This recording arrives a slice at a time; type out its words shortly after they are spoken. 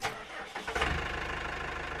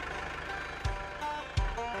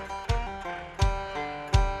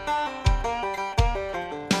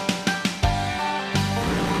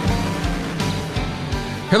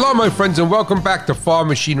Hello, my friends, and welcome back to Farm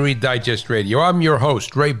Machinery Digest Radio. I'm your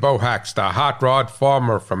host, Ray Bohacs, the hot rod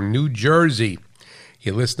farmer from New Jersey.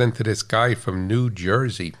 You're listening to this guy from New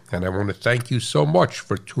Jersey, and I want to thank you so much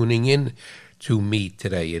for tuning in to me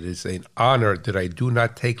today. It is an honor that I do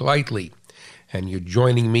not take lightly, and you're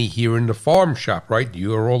joining me here in the farm shop, right?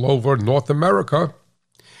 You're all over North America,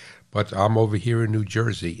 but I'm over here in New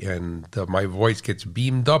Jersey, and my voice gets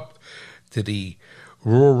beamed up to the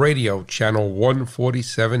Rural Radio, channel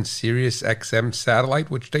 147, Sirius XM satellite,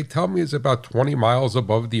 which they tell me is about 20 miles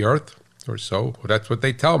above the earth or so. Well, that's what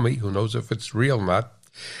they tell me. Who knows if it's real or not,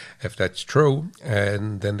 if that's true.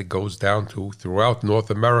 And then it goes down to throughout North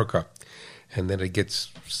America. And then it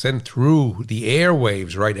gets sent through the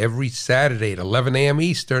airwaves, right, every Saturday at 11 a.m.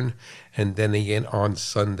 Eastern, and then again on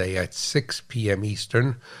Sunday at 6 p.m.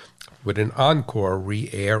 Eastern, with an encore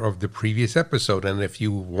re-air of the previous episode. And if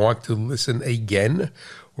you want to listen again,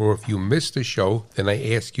 or if you missed the show, then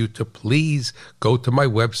I ask you to please go to my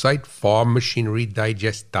website,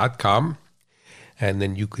 farmmachinerydigest.com, and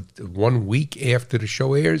then you could, 1 week after the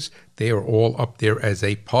show airs, they are all up there as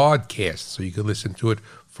a podcast, so you can listen to it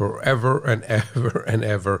forever and ever and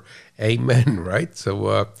ever. Amen, right?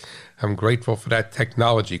 So I'm grateful for that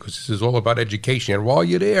technology, because this is all about education. And while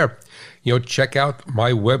you're there, check out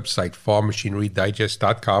my website,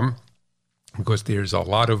 farmmachinerydigest.com, because there's a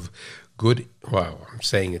lot of good, well, I'm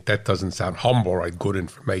saying it, that doesn't sound humble, right? Good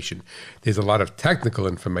information. There's a lot of technical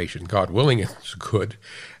information, God willing, it's good,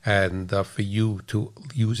 and for you to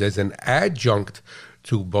use as an adjunct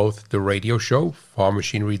to both the radio show, Farm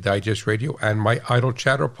Machinery Digest Radio, and my Idle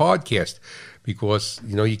Chatter podcast, because,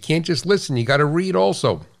 you can't just listen, you got to read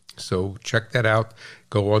also. So check that out.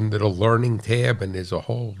 Go under the Learning tab, and there's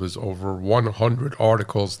over 100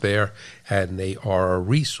 articles there, and they are a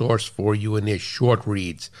resource for you, and they're short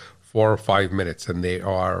reads, 4 or 5 minutes, and they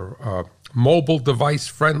are mobile device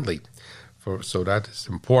friendly, so that is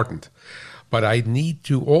important. But I need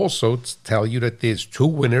to also tell you that there's 2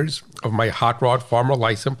 winners of my Hot Rod Farmer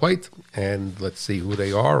license plate, and let's see who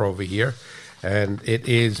they are over here. And it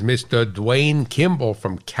is Mr. Dwayne Kimball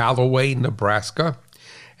from Callaway, Nebraska,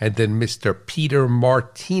 and then Mr. Peter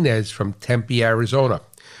Martinez from Tempe, Arizona.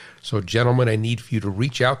 So, gentlemen, I need for you to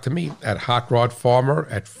reach out to me at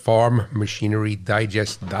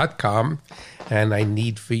hotrodfarmer@farmmachinerydigest.com, and I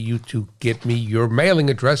need for you to get me your mailing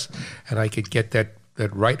address, and I could get that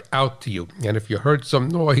right out to you. And if you heard some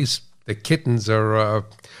noise, the kittens are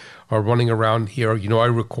running around here. I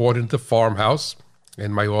recorded the farmhouse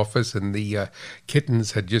in my office, and the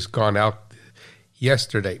kittens had just gone out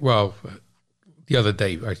yesterday. Well, the other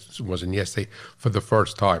day, it wasn't yesterday, for the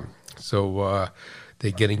first time. So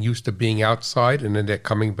they're getting used to being outside, and then they're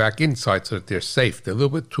coming back inside so that they're safe. They're a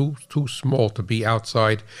little bit too small to be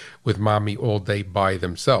outside with mommy all day by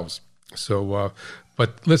themselves. So,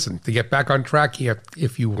 but listen, to get back on track here,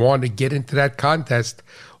 if you want to get into that contest,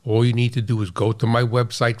 all you need to do is go to my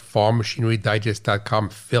website, farmmachinerydigest.com,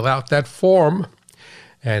 fill out that form,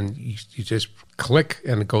 and you just click,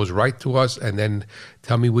 and it goes right to us, and then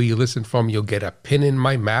tell me where you listen from. You'll get a pin in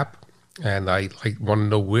my map, and I want to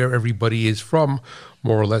know where everybody is from,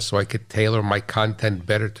 more or less, so I could tailor my content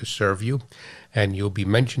better to serve you. And you'll be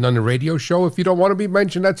mentioned on the radio show. If you don't want to be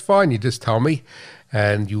mentioned, that's fine. You just tell me,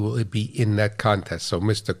 and you will be in that contest. So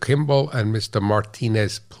Mr. Kimball and Mr.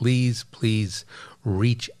 Martinez, please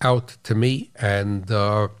reach out to me, and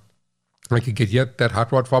I could get you that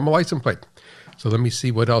Hot Rod Farmer license plate. So let me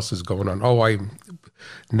see what else is going on.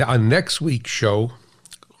 On next week's show,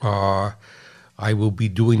 I will be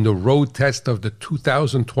doing the road test of the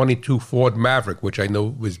 2022 Ford Maverick, which I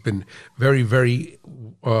know has been very, very,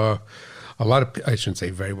 a lot of, I shouldn't say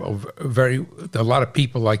very well, a lot of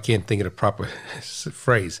people, I can't think of the proper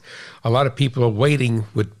phrase. A lot of people are waiting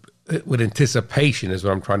with anticipation, is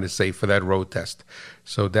what I'm trying to say, for that road test.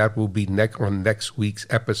 So that will be on next week's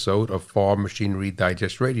episode of Farm Machinery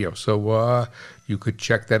Digest Radio. So you could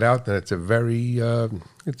check that out, and it's a very, going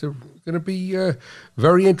to be a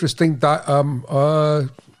very interesting show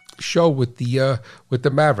with the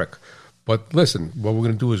Maverick. But listen, what we're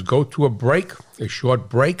going to do is go to a short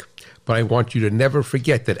break. But I want you to never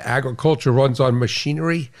forget that agriculture runs on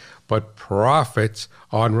machinery, but profits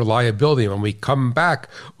on reliability. When we come back,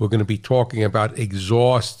 we're going to be talking about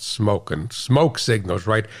exhaust smoke and smoke signals,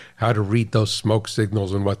 right? How to read those smoke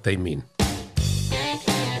signals and what they mean.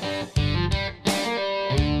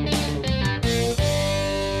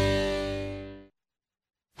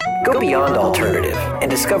 Go beyond alternative and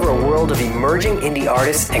discover a world of emerging indie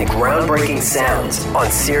artists and groundbreaking sounds on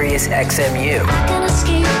Sirius XMU.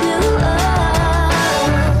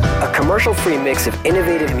 A commercial-free mix of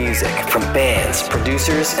innovative music from bands,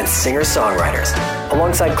 producers, and singer-songwriters,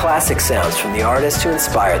 alongside classic sounds from the artists who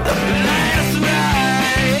inspired them.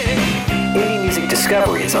 Indie Music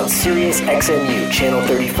Discovery is on Sirius XMU Channel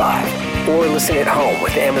 35, or listen at home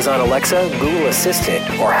with Amazon Alexa, Google Assistant,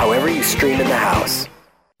 or however you stream in the house.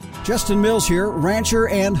 Justin Mills here, rancher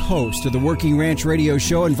and host of the Working Ranch Radio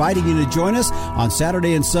Show, inviting you to join us on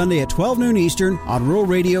Saturday and Sunday at 12 noon Eastern on Rural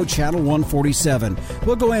Radio Channel 147.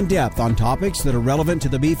 We'll go in depth on topics that are relevant to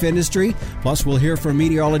the beef industry. Plus, we'll hear from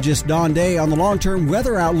meteorologist Don Day on the long-term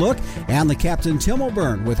weather outlook, and the Captain Tim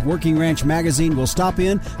O'Byrne with Working Ranch Magazine will stop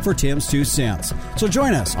in for Tim's 2 cents. So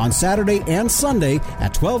join us on Saturday and Sunday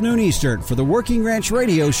at 12 noon Eastern for the Working Ranch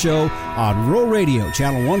Radio Show on Rural Radio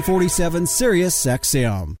Channel 147, Sirius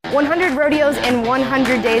XM. 100 rodeos in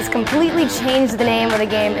 100 days completely changed the name of the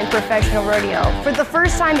game in professional rodeo. For the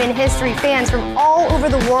first time in history, fans from all over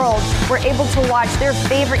the world were able to watch their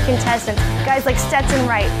favorite contestants, guys like Stetson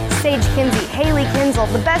Wright, Sage Kinsey, Haley Kinsel,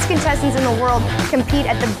 the best contestants in the world, compete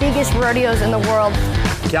at the biggest rodeos in the world.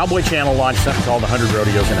 Cowboy Channel launched something called 100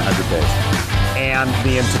 Rodeos in 100 Days. And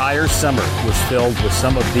the entire summer was filled with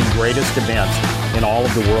some of the greatest events in all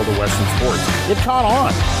of the world of Western sports. It caught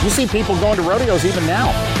on. You see people going to rodeos even now,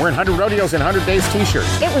 wearing 100 Rodeos in 100 Days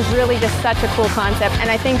t-shirts. It was really just such a cool concept, and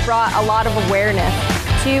I think brought a lot of awareness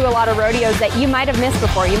to a lot of rodeos that you might have missed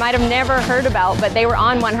before. You might have never heard about, but they were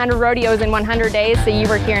on 100 rodeos in 100 days, so you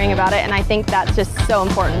were hearing about it, and I think that's just so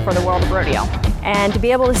important for the world of rodeo. And to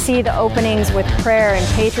be able to see the openings with prayer and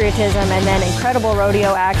patriotism and then incredible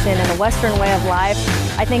rodeo action and the Western way of life,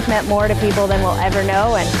 I think meant more to people than we'll ever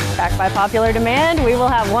know. And backed by popular demand, we will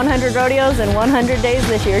have 100 rodeos in 100 days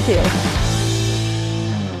this year too.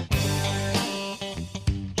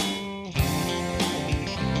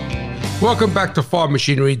 Welcome back to Farm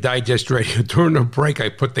Machinery Digest Radio. During the break, I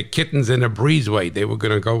put the kittens in a breezeway. They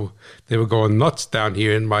were going nuts down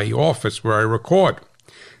here in my office where I record.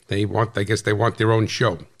 I guess they want their own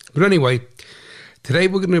show. But anyway, today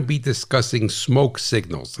we're going to be discussing smoke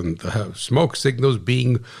signals, and smoke signals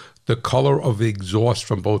being the color of the exhaust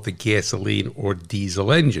from both a gasoline or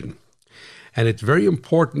diesel engine. And it's very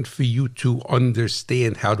important for you to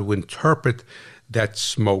understand how to interpret that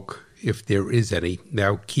smoke, if there is any.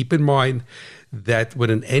 Now, keep in mind that when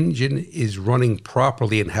an engine is running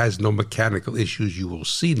properly and has no mechanical issues, you will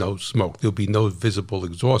see no smoke. There'll be no visible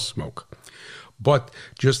exhaust smoke. But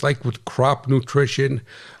just like with crop nutrition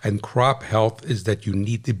and crop health, is that you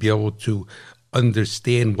need to be able to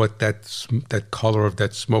understand what that color of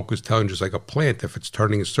that smoke is telling. Just like a plant, if it's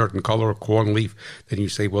turning a certain color, a corn leaf, then you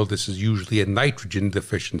say, well, this is usually a nitrogen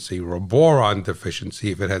deficiency or a boron deficiency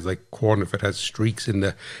if it has like corn, if it has streaks in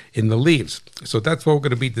the leaves. So that's what we're going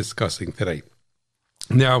to be discussing today.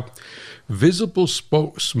 Now, visible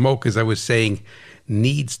smoke, as I was saying,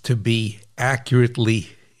 needs to be accurately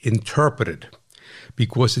interpreted,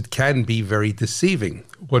 because it can be very deceiving.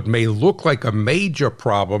 What may look like a major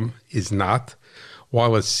problem is not,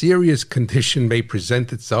 while a serious condition may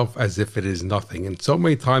present itself as if it is nothing. And so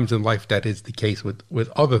many times in life that is the case with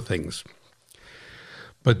other things.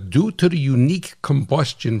 But due to the unique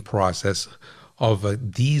combustion process of a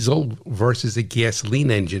diesel versus a gasoline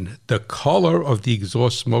engine, the color of the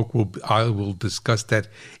exhaust smoke I will discuss that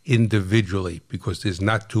individually, because there's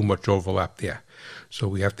not too much overlap there. So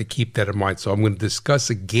we have to keep that in mind. So I'm going to discuss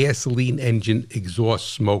a gasoline engine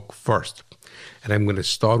exhaust smoke first. And I'm going to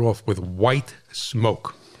start off with white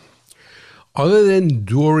smoke. Other than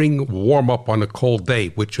during warm-up on a cold day,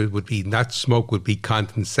 which would be not smoke, would be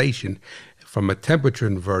condensation from a temperature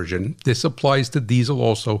inversion, this applies to diesel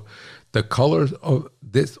also. The color of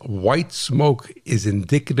this white smoke is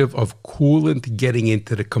indicative of coolant getting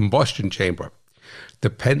into the combustion chamber.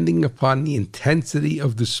 Depending upon the intensity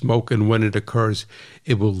of the smoke and when it occurs,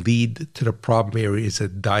 it will lead to the problem area as a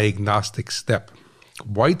diagnostic step.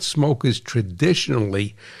 White smoke is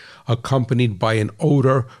traditionally accompanied by an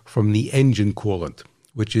odor from the engine coolant,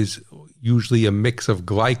 which is usually a mix of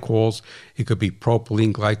glycols. It could be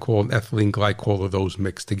propylene glycol and ethylene glycol, or those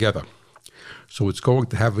mixed together. So it's going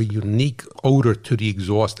to have a unique odor to the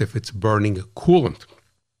exhaust if it's burning a coolant.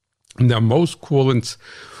 Now, most coolants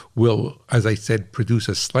will, as I said, produce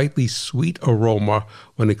a slightly sweet aroma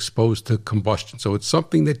when exposed to combustion. So it's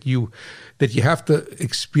something that you have to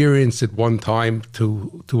experience at one time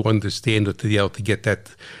to understand, or to be able to get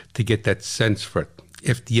that sense for it.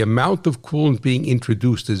 If the amount of coolant being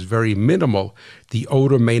introduced is very minimal, the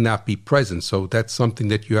odor may not be present. So that's something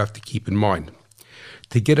that you have to keep in mind.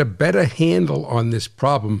 To get a better handle on this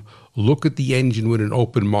problem, look at the engine with an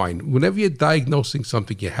open mind. Whenever you're diagnosing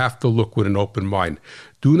something, you have to look with an open mind.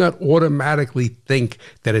 Do not automatically think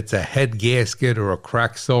that it's a head gasket or a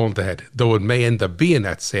cracked cylinder head, though it may end up being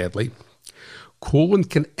that, sadly. Coolant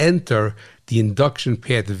can enter the induction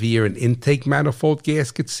path via an intake manifold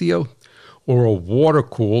gasket seal or a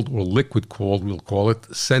water-cooled or liquid-cooled, we'll call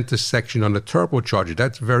it, center section on the turbocharger.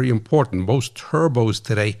 That's very important. Most turbos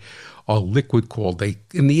today are liquid-cooled.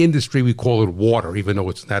 In the industry, we call it water, even though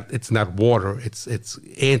it's not water. It's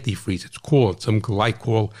antifreeze. It's coolant, some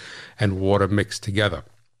glycol and water mixed together.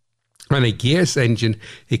 On a gas engine,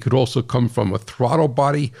 it could also come from a throttle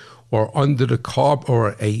body or under the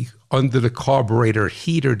carburetor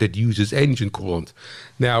heater that uses engine coolant.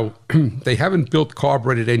 Now, they haven't built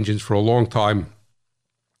carbureted engines for a long time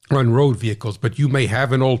on road vehicles, but you may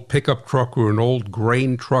have an old pickup truck or an old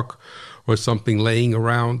grain truck or something laying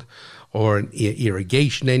around, or an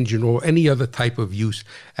irrigation engine or any other type of use,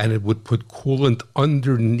 and it would put coolant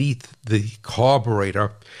underneath the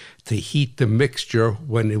carburetor to heat the mixture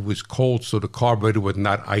when it was cold so the carburetor would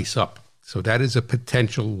not ice up. So that is a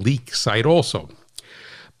potential leak site also.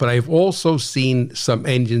 But I've also seen some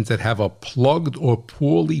engines that have a plugged or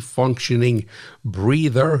poorly functioning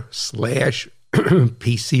breather / PCV,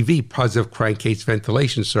 positive crankcase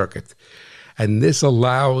ventilation circuit. And this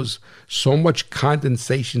allows so much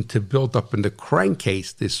condensation to build up in the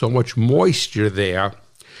crankcase. There's so much moisture there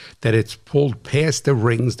that it's pulled past the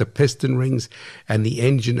rings, the piston rings, and the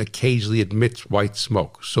engine occasionally emits white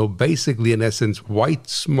smoke. So basically, in essence, white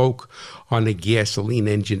smoke on a gasoline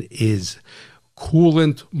engine is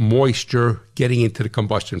coolant moisture getting into the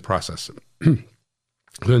combustion process.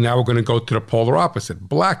 So now we're going to go to the polar opposite,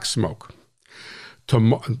 black smoke.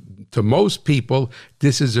 To most people,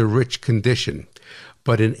 this is a rich condition,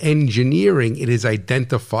 but in engineering, it is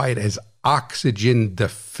identified as oxygen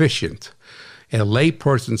deficient. A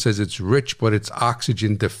layperson says it's rich, but it's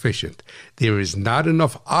oxygen deficient. There is not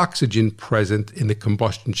enough oxygen present in the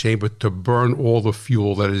combustion chamber to burn all the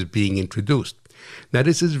fuel that is being introduced. Now,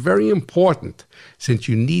 this is very important since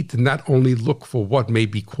you need to not only look for what may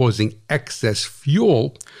be causing excess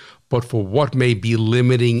fuel, but for what may be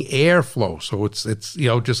limiting airflow. So it's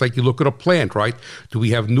just like you look at a plant, right? Do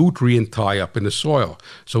we have nutrient tie-up in the soil?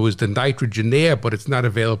 So is the nitrogen there, but it's not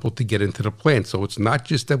available to get into the plant? So it's not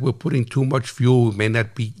just that we're putting too much fuel, we may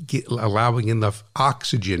not be allowing enough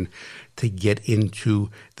oxygen to get into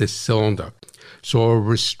the cylinder. So a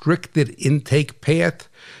restricted intake path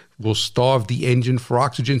will starve the engine for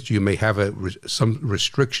oxygen. So you may have some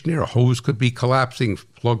restriction there. A hose could be collapsing,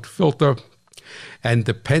 plugged filter. And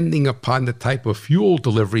depending upon the type of fuel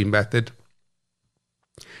delivery method,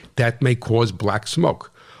 that may cause black smoke.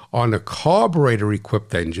 On a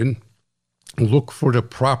carburetor-equipped engine, look for the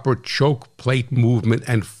proper choke plate movement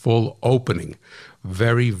and full opening.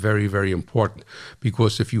 Very, very, very important.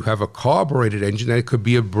 Because if you have a carbureted engine, and it could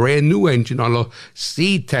be a brand new engine on a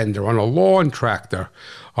seed tender, on a lawn tractor,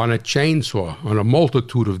 on a chainsaw, on a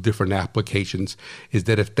multitude of different applications, is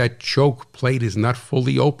that if that choke plate is not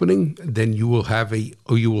fully opening, then you will have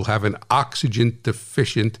an oxygen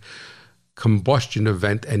deficient combustion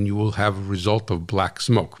event, and you will have a result of black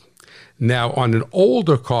smoke. Now, on an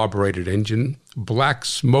older carbureted engine, black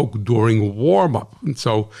smoke during warm-up. And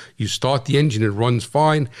so you start the engine, it runs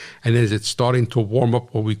fine, and as it's starting to warm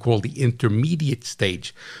up, what we call the intermediate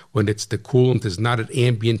stage, when the coolant is not at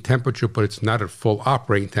ambient temperature, but it's not at full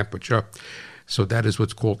operating temperature. So that is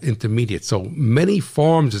what's called intermediate. So many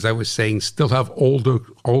farms, as I was saying, still have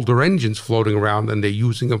older engines floating around, and they're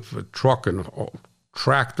using them for a truck and a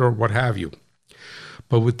tractor, what have you.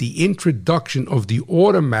 But with the introduction of the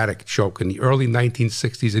automatic choke in the early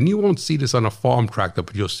 1960s, and you won't see this on a farm tractor,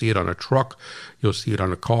 but you'll see it on a truck, you'll see it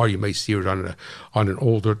on a car, you may see it on an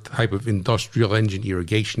older type of industrial engine,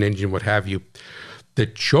 irrigation engine, what have you. The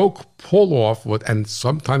choke pull-off, and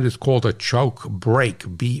sometimes it's called a choke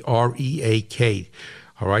brake, B-R-E-A-K.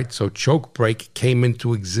 All right, so choke brake came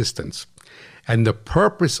into existence. And the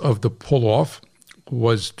purpose of the pull-off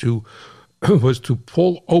was to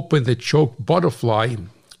pull open the choke butterfly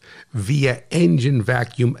via engine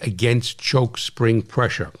vacuum against choke spring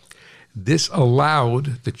pressure.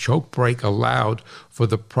 The choke brake allowed for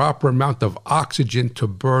the proper amount of oxygen to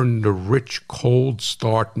burn the rich cold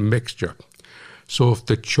start mixture. So if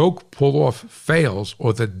the choke pull-off fails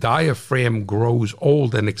or the diaphragm grows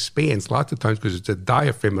old and expands, lots of times because it's a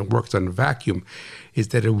diaphragm and works on vacuum, is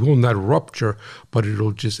that it will not rupture, but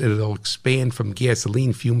it'll expand from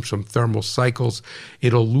gasoline fumes, from thermal cycles.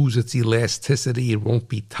 It'll lose its elasticity. It won't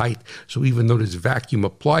be tight. So even though there's vacuum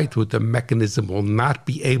applied to it, the mechanism will not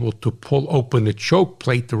be able to pull open the choke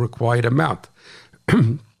plate the required amount.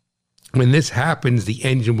 When this happens, the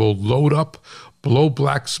engine will load up, blow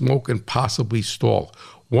black smoke, and possibly stall.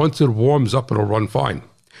 Once it warms up, it'll run fine.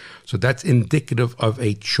 So that's indicative of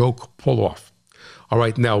a choke pull-off. All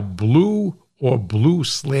right, now blue or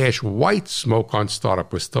blue/white smoke on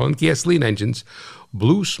startup. We're still in gasoline engines.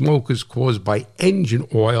 Blue smoke is caused by engine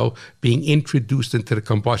oil being introduced into the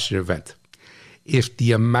combustion event. If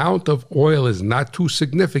the amount of oil is not too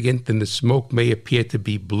significant, then the smoke may appear to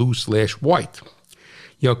be blue/white.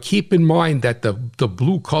 Keep in mind that the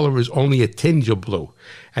blue color is only a tinge of blue,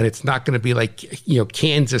 and it's not going to be like,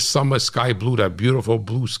 Kansas summer sky blue, that beautiful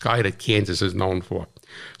blue sky that Kansas is known for.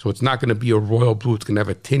 So it's not going to be a royal blue. It's going to have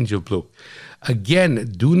a tinge of blue.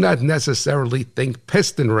 Again, do not necessarily think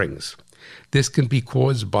piston rings. This can be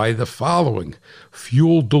caused by the following: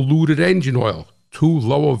 fuel-diluted engine oil, too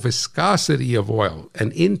low a viscosity of oil,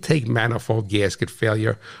 an intake manifold gasket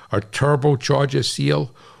failure, a turbocharger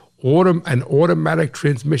seal, an automatic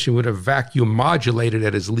transmission with a vacuum modulator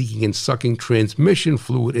that is leaking and sucking transmission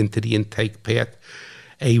fluid into the intake path,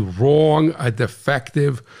 a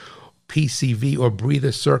defective PCV or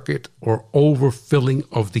breather circuit, or overfilling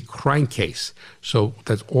of the crankcase. So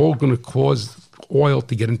that's all going to cause oil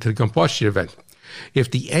to get into the combustion event.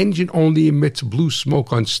 If the engine only emits blue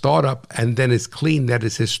smoke on startup and then is clean, that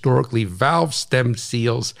is historically valve stem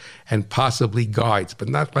seals and possibly guides, but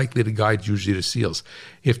not likely the guides, usually the seals.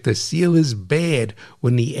 If the seal is bad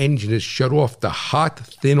when the engine is shut off, the hot,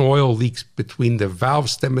 thin oil leaks between the valve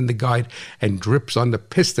stem and the guide and drips on the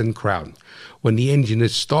piston crown. When the engine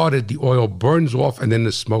is started, the oil burns off and then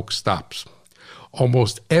the smoke stops.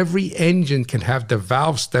 Almost every engine can have the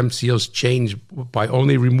valve stem seals changed by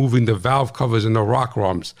only removing the valve covers and the rocker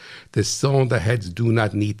arms. The cylinder heads do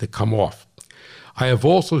not need to come off. I have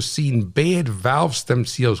also seen bad valve stem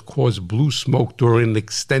seals cause blue smoke during an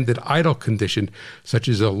extended idle condition, such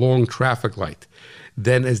as a long traffic light.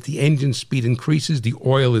 Then as the engine speed increases, the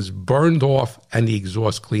oil is burned off and the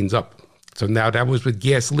exhaust cleans up. So now that was with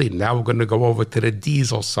gasoline. Now we're going to go over to the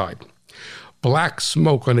diesel side. Black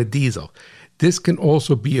smoke on a diesel. This can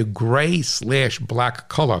also be a gray/black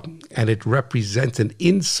color, and it represents an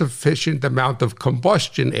insufficient amount of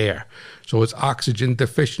combustion air. So it's oxygen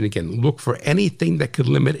deficient again. Look for anything that could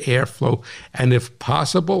limit airflow, and if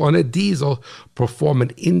possible, on a diesel, perform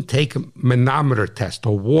an intake manometer test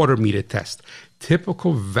or water meter test.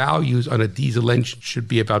 Typical values on a diesel engine should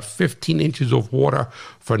be about 15 inches of water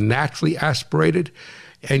for naturally aspirated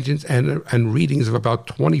engines, and readings of about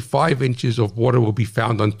 25 inches of water will be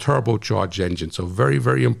found on turbocharged engines. So very,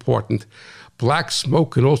 very important. Black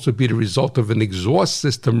smoke can also be the result of an exhaust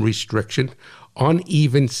system restriction,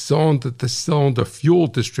 uneven cylinder-to-cylinder fuel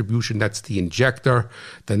distribution, that's the injector,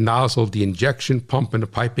 the nozzle, the injection pump, and the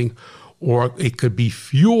piping, or it could be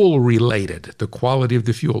fuel-related, the quality of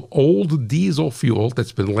the fuel. Old diesel fuel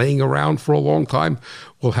that's been laying around for a long time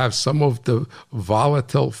will have some of the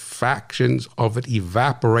volatile fractions of it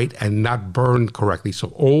evaporate and not burn correctly.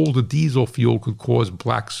 So old diesel fuel could cause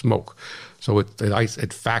black smoke. So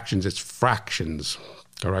it's fractions.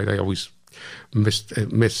 All right, I always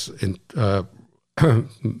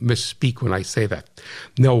misspeak when I say that.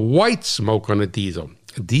 Now, white smoke on a diesel.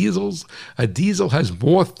 A diesel has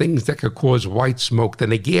more things that could cause white smoke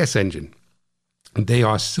than a gas engine. They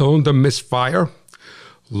are cylinder misfire,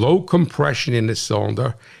 low compression in the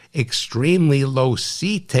cylinder, extremely low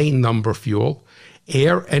cetane number fuel,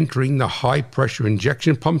 air entering the high-pressure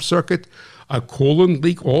injection pump circuit, a coolant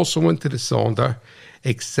leak also into the cylinder,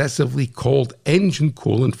 excessively cold engine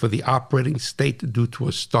coolant for the operating state due to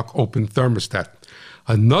a stuck open thermostat.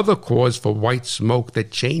 Another cause for white smoke that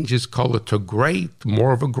changes color to gray,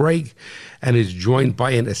 more of a gray, and is joined by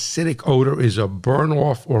an acidic odor is a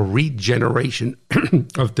burn-off or regeneration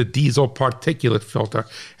of the diesel particulate filter,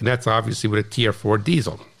 and that's obviously with a Tier 4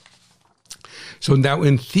 diesel. So now,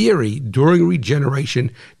 in theory, during regeneration,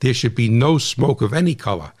 there should be no smoke of any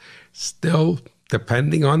color. Still,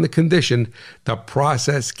 depending on the condition, the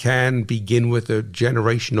process can begin with a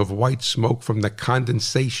generation of white smoke from the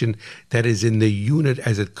condensation that is in the unit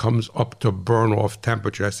as it comes up to burn-off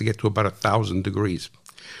temperature. It has to get to about 1,000 degrees.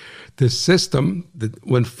 The system,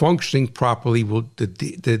 when functioning properly,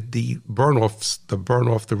 the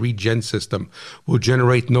regen system will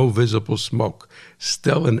generate no visible smoke.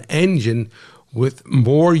 Still, an engine with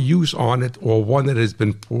more use on it, or one that has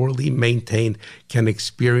been poorly maintained, can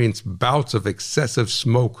experience bouts of excessive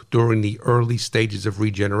smoke during the early stages of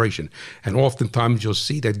regeneration. And oftentimes you'll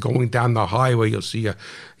see that going down the highway, you'll see a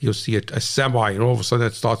semi, and all of a sudden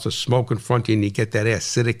it starts to smoke in front of you, and you get that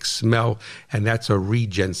acidic smell, and that's a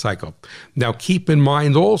regen cycle. Now, keep in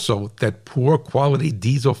mind also that poor quality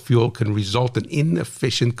diesel fuel can result in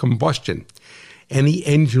inefficient combustion. any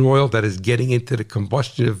engine oil that is getting into the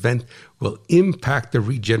combustion vent will impact the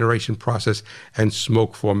regeneration process and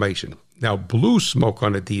smoke formation. Now, blue smoke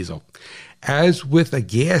on a diesel. As with a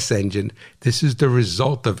gas engine, this is the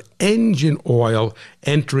result of engine oil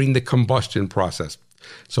entering the combustion process.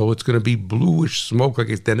 So it's going to be bluish smoke.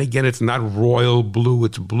 Then again, it's not royal blue.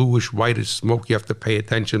 It's bluish, whitish smoke. You have to pay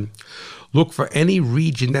attention. Look for any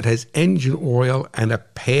region that has engine oil and a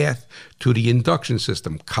path to the induction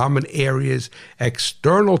system. Common areas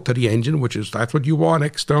external to the engine, that's what you want,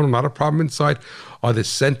 external, not a problem inside, are the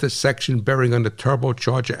center section bearing on the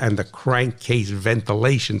turbocharger and the crankcase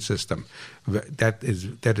ventilation system. That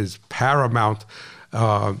is paramount,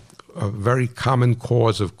 a very common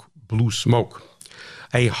cause of blue smoke.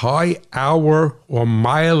 A high hour or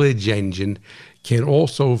mileage engine can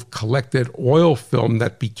also have collected oil film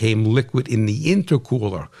that became liquid in the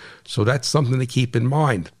intercooler. So that's something to keep in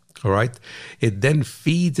mind. All right. It then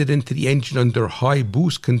feeds it into the engine under high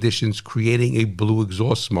boost conditions, creating a blue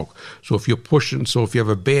exhaust smoke. So if you have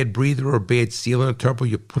a bad breather or a bad seal in a turbo,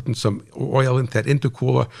 you're putting some oil into that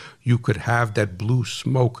intercooler, you could have that blue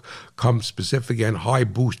smoke come specific and high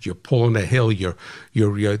boost. You're pulling a hill. You're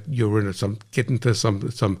getting to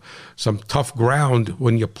some tough ground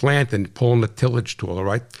when you plant and pulling a tillage tool. All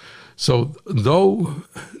right. So though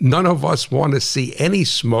none of us want to see any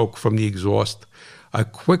smoke from the exhaust, a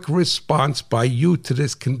quick response by you to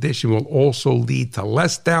this condition will also lead to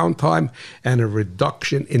less downtime and a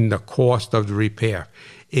reduction in the cost of the repair.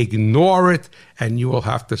 Ignore it, and you will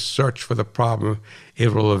have to search for the problem.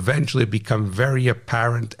 It will eventually become very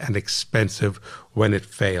apparent and expensive when it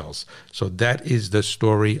fails. So that is the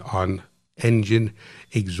story on engine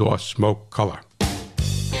exhaust smoke color.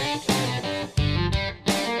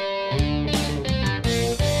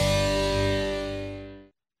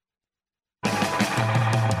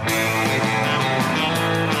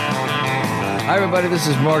 Hi everybody, this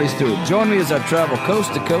is Marty Stewart. Join me as I travel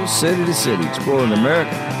coast to coast, city to city, exploring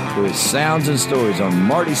America through its sounds and stories on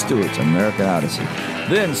Marty Stewart's American Odyssey.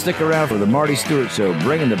 Then stick around for the Marty Stewart Show,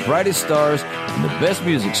 bringing the brightest stars and the best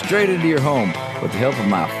music straight into your home with the help of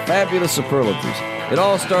my fabulous superlatives. It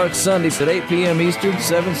all starts Sundays at 8 p.m. Eastern,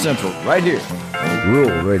 7 Central, right here on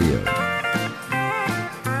Rural Radio.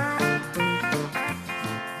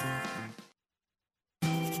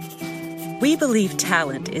 We believe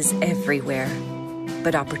talent is everywhere,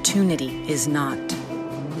 but opportunity is not.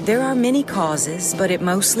 There are many causes, but it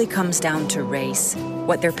mostly comes down to race,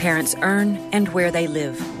 what their parents earn, and where they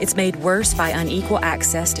live. It's made worse by unequal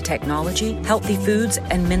access to technology, healthy foods,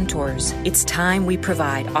 and mentors. It's time we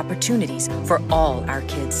provide opportunities for all our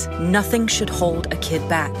kids. Nothing should hold a kid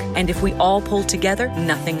back, and if we all pull together,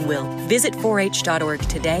 nothing will. Visit 4h.org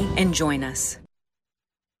today and join us.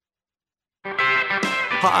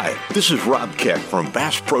 Hi, this is Rob Keck from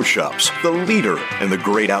Bass Pro Shops, the leader in the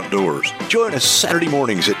great outdoors. Join us Saturday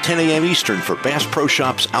mornings at 10 a.m. Eastern for Bass Pro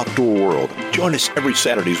Shops Outdoor World. Join us every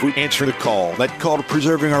Saturday as we answer the call, that call to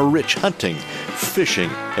preserving our rich hunting,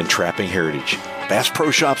 fishing, and trapping heritage. Bass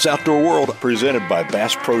Pro Shops Outdoor World, presented by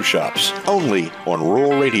Bass Pro Shops, only on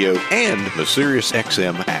Rural Radio and the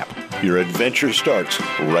SiriusXM app. Your adventure starts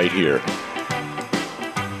right here.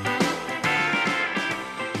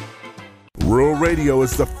 Rural Radio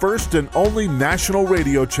is the first and only national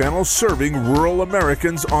radio channel serving rural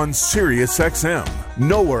Americans on SiriusXM.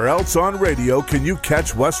 Nowhere else on radio can you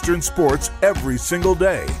catch Western sports every single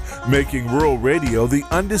day, making Rural Radio the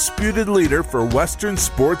undisputed leader for Western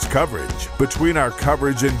sports coverage. Between our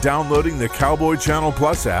coverage and downloading the Cowboy Channel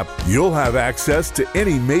Plus app, you'll have access to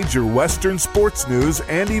any major Western sports news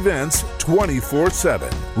and events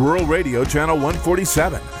 24/7. Rural Radio Channel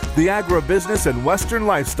 147, the Agribusiness and Western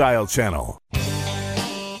Lifestyle Channel.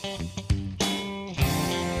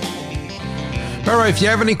 All right, if you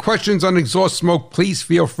have any questions on exhaust smoke, please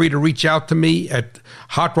feel free to reach out to me at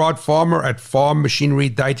Hot Rod Farmer at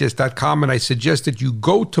farmmachinerydigest.com. And I suggest that you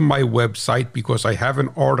go to my website because I have an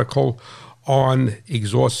article on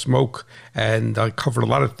exhaust smoke, and I covered a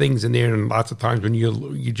lot of things in there. And lots of times when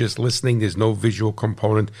you're just listening, there's no visual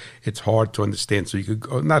component. It's hard to understand. So you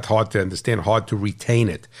could not hard to understand, hard to retain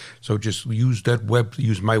it. So just use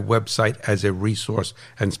my website as a resource,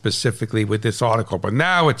 and specifically with this article. But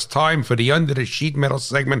now it's time for the Under the Sheet Metal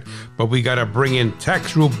segment. But we got to bring in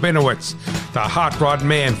Tex Rubinowitz, the hot rod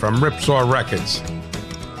man from Ripsaw Records.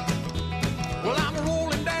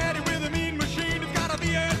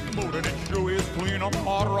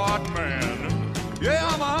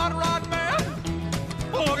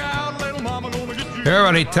 All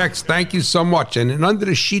right, Tex, thank you so much. And in Under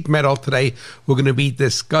the Sheet Metal today, we're going to be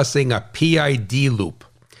discussing a PID loop.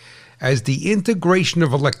 As the integration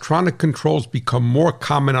of electronic controls become more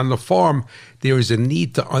common on the farm, there is a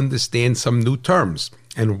need to understand some new terms.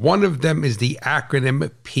 And one of them is the acronym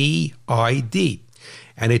PID,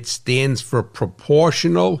 and it stands for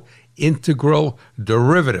Proportional Integral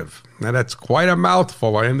Derivative. Now that's quite a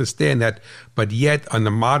mouthful, I understand that, but yet on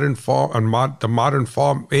the modern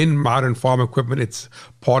farm, in modern farm equipment, it's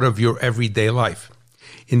part of your everyday life.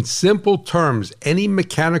 In simple terms, any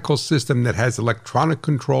mechanical system that has electronic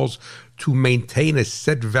controls to maintain a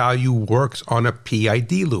set value works on a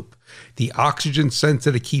PID loop. The oxygen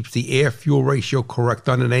sensor that keeps the air-fuel ratio correct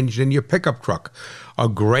on an engine in your pickup truck. A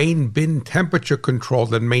grain bin temperature control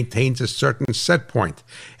that maintains a certain set point.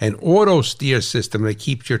 An auto steer system that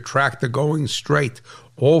keeps your tractor going straight.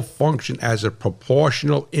 All function as a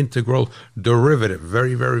proportional integral derivative.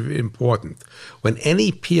 Very, very important. When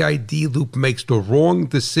any PID loop makes the wrong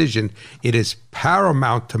decision, it is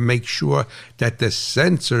paramount to make sure that the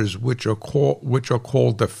sensors, which are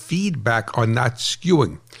called the feedback, are not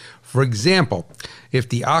skewing. For example, if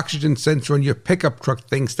the oxygen sensor on your pickup truck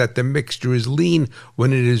thinks that the mixture is lean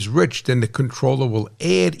when it is rich, then the controller will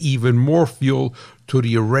add even more fuel to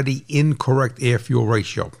the already incorrect air-fuel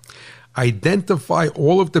ratio. Identify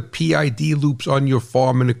all of the PID loops on your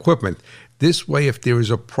farm and equipment. This way, if there is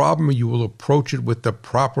a problem, you will approach it with the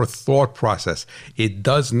proper thought process. It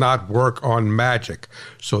does not work on magic.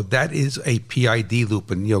 So that is a PID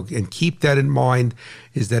loop. And keep that in mind,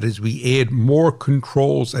 is that as we add more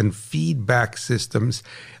controls and feedback systems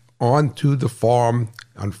onto the farm,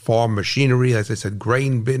 on farm machinery, as I said,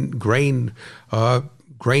 grain bin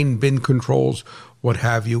controls, what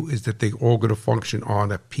have you, is that they all going to function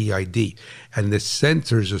on a PID. And the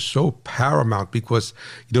sensors are so paramount because,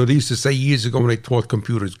 they used to say years ago when they taught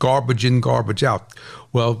computers, garbage in, garbage out.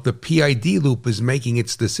 Well, the PID loop is making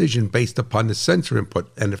its decision based upon the sensor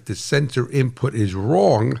input. And if the sensor input is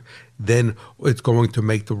wrong, then it's going to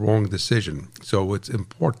make the wrong decision. So it's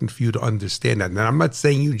important for you to understand that. And I'm not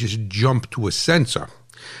saying you just jump to a sensor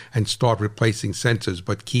and start replacing sensors,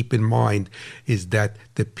 but keep in mind is that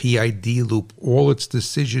the PID loop, all its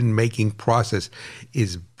decision-making process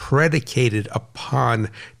is predicated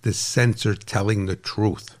upon the sensor telling the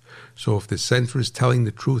truth. So if the sensor is telling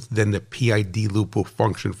the truth, then the PID loop will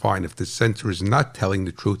function fine. If the sensor is not telling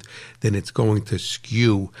the truth, then it's going to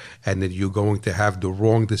skew, and then you're going to have the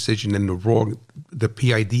wrong decision, and the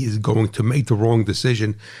PID is going to make the wrong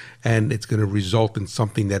decision, and it's going to result in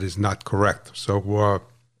something that is not correct. So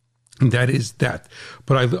that is that.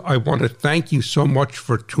 But I want to thank you so much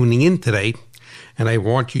for tuning in today. And I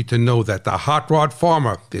want you to know that the Hot Rod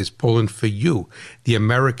Farmer is pulling for you, the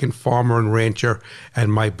American farmer and rancher,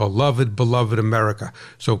 and my beloved, beloved America.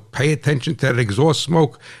 So pay attention to that exhaust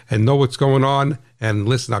smoke and know what's going on. And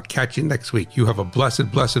listen, I'll catch you next week. You have a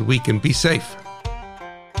blessed, blessed week and be safe.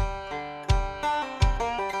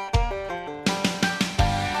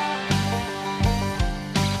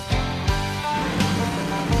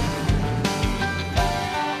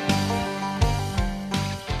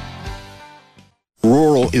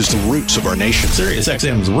 Is the roots of our nation. Sirius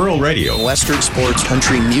XM's Rural Radio. Western sports,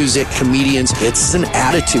 country music, comedians. It's an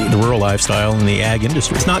attitude. The rural lifestyle in the ag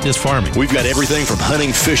industry. It's not just farming. We've got everything from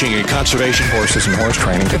hunting, fishing, and conservation, horses and horse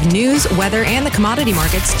training. Of news, weather, and the commodity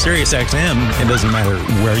markets. Sirius XM, it doesn't matter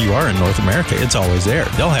where you are in North America, it's always there.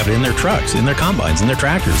 They'll have it in their trucks, in their combines, in their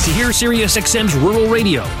tractors. To hear Sirius XM's Rural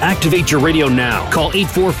Radio, activate your radio now. Call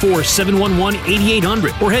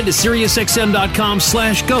 844-711-8800 or head to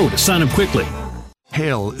SiriusXM.com/go to sign up quickly.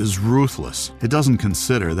 Hail is ruthless. It doesn't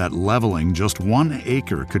consider that leveling just 1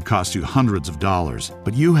 acre could cost you hundreds of dollars.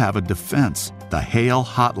 But you have a defense. The Hail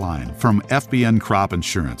Hotline from FBN Crop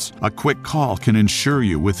Insurance. A quick call can insure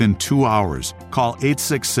you within 2 hours. Call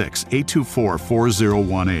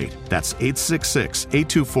 866-824-4018. That's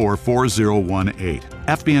 866-824-4018.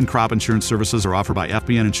 FBN Crop Insurance services are offered by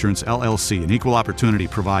FBN Insurance LLC, an equal opportunity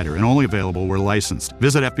provider, and only available where licensed.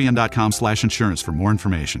 Visit FBN.com/insurance for more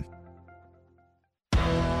information.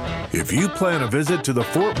 If you plan a visit to the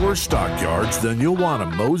Fort Worth Stockyards, then you'll want to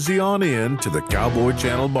mosey on in to the Cowboy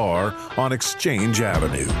Channel Bar on Exchange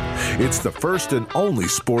Avenue. It's the first and only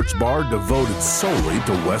sports bar devoted solely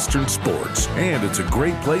to Western sports. And it's a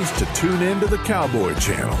great place to tune in to the Cowboy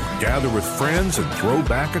Channel, gather with friends, and throw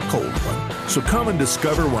back a cold one. So come and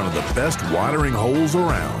discover one of the best watering holes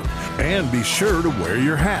around. And be sure to wear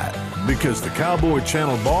your hat, because the Cowboy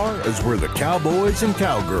Channel Bar is where the cowboys and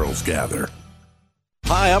cowgirls gather.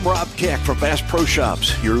 Hi, I'm Rob Keck from Bass Pro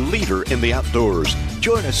Shops, your leader in the outdoors.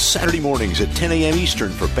 Join us Saturday mornings at 10 a.m.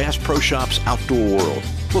 Eastern for Bass Pro Shops Outdoor World.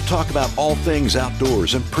 We'll talk about all things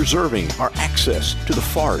outdoors and preserving our access to the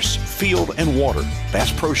forest, field, and water.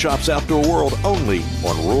 Bass Pro Shops Outdoor World only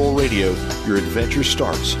on Rural Radio. Your adventure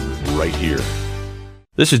starts right here.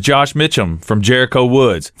 This is Josh Mitchum from Jericho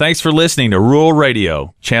Woods. Thanks for listening to Rural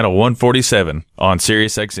Radio, Channel 147 on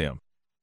Sirius XM.